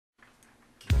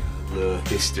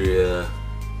history,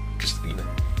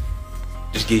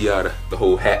 just give y'all the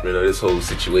whole happening of this whole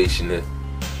situation. That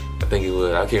I think it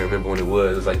was, I can't remember when it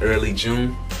was. It was like early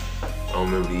June. I don't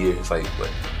remember the year. It's like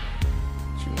what?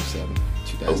 June 7,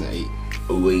 2008.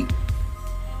 08.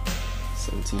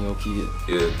 17-year-old kid.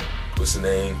 Yeah. What's the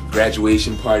name?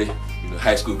 Graduation party.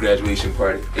 High school graduation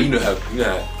party. And you know how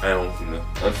I don't.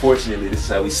 Unfortunately, this is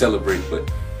how we celebrate.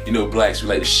 But blacks, we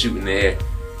like to shoot in the air.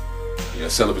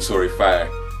 Celebratory fire.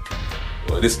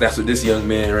 Well, that's what this young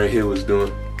man right here was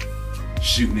doing.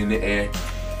 Shooting in the air,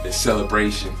 the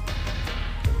celebration,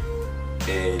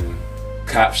 and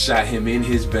cops shot him in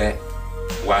his back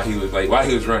while he was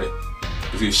running,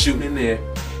 because he was shooting in there.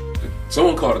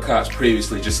 Someone called the cops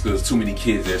previously just because too many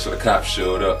kids there, so the cops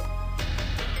showed up.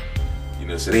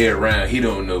 So they're around. He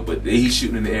don't know, but he's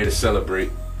shooting in the air to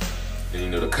celebrate.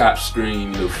 And the cops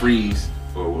scream, freeze,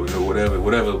 or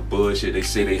whatever bullshit they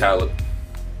say they holler.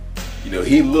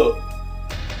 He looked.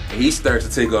 And he starts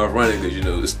to take off running because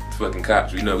it's fucking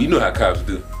cops. You know how cops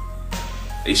do.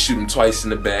 They shoot him twice in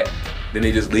the back, then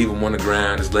they just leave him on the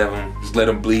ground, just let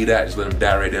him bleed out, just let him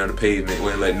die right down the pavement.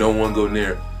 Wouldn't let no one go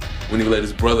near. Wouldn't even let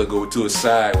his brother go to his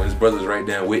side when his brother's right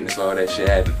down witness all that shit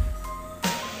happen.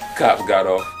 Cops got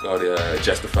off, called it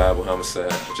justified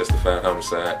homicide.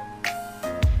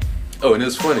 Oh, and it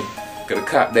was funny, cause the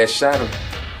cop that shot him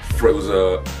was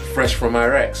fresh from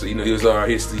Iraq, so he was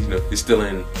already he's still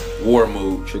in war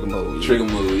mode, trigger mode,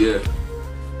 yeah.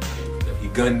 He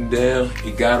gunned down,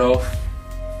 he got off.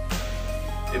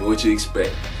 And what you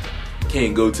expect? You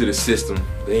can't go to the system.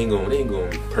 They ain't gonna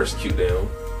persecute them.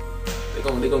 They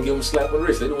gonna give them a slap on the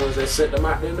wrist. They the ones that sent them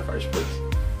out there in the first place.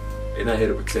 They're not here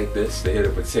to protect us. They're here to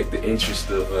protect the interest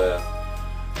of the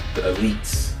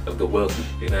elites, of the wealthy.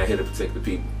 They're not here to protect the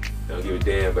people. They don't give a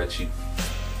damn about you.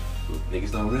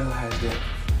 Niggas don't realize that.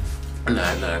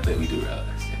 Nah, I think we do realize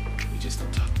that. We just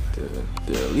don't talk about it.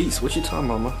 The elites? What you talking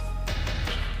about, man?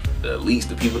 The elites,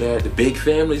 the people the big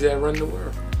families that run the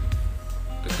world.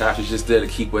 The cops are just there to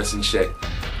keep us in check.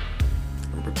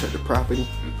 And protect the property.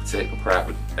 And protect the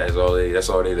property. That's all they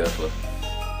there for.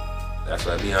 That's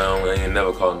what I mean. I ain't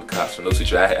never calling the cops for no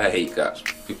situation. I hate cops.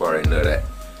 People already know that.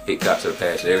 Hate cops with a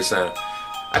passion. Every time,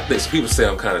 I think people say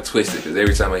I'm kind of twisted because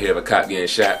every time I hear of a cop getting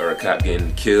shot or a cop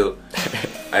getting killed,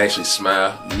 I actually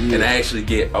smile and I actually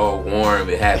get all warm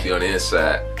and happy on the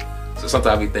inside. So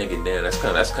sometimes I be thinking, damn, that's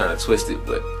kind of twisted,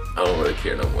 but I don't really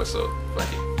care no more. So fuck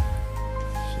it.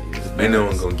 Ain't no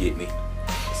one gonna get me.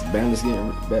 It's balance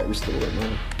getting back restored,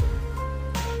 man.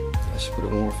 I should put a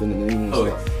warm feeling in. Oh,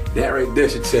 that right there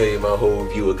should tell you my whole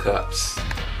view of cops.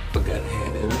 Forgot I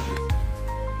had that.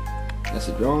 That's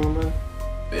a drawing, man.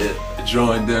 Yeah, a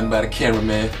drawing done by the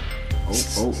cameraman.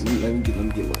 Let me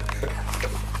get one.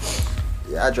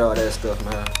 Yeah, I draw that stuff,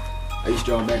 man. I used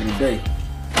to draw back in the day.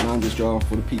 Now I'm just drawing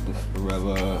for the people.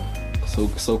 Whatever,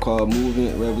 so-called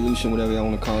movement, revolution, whatever y'all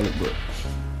want to call it, but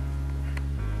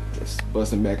just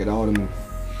busting back at all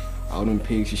them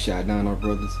pigs who shot down our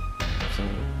brothers. So,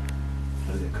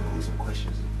 come with some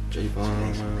questions.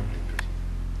 Javon, man.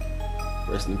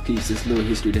 Rest in peace. This little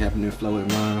history that happened in Florida,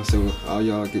 man. So all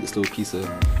y'all get this little piece of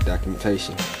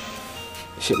documentation.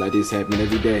 Shit like this happening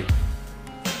every day.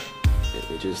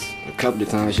 It just a couple of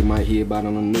times you might hear about it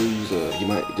on the news, or you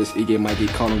might get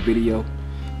caught on video.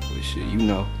 But shit,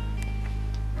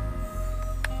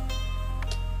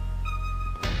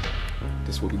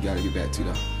 That's what we gotta get back to,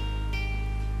 though.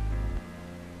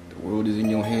 The world is in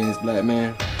your hands, black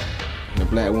man, and a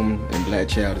black woman and black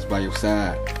child is by your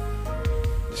side.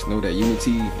 Just know that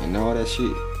unity and all that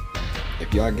shit,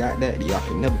 if y'all got that, y'all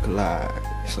can never collide.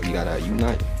 So you gotta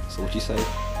unite. So what you say?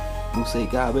 Who say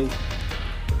God, baby?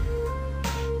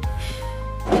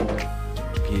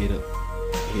 Keep your head up.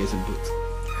 Your head's in books.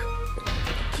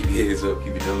 Keep your heads up,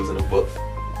 keep your nose in the book.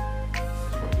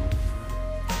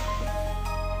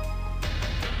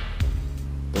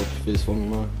 Don't fist for me,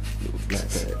 man. Little black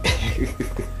bag.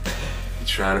 You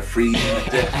trying to freeze me to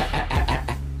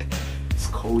death? It's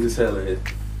cold as hell in here.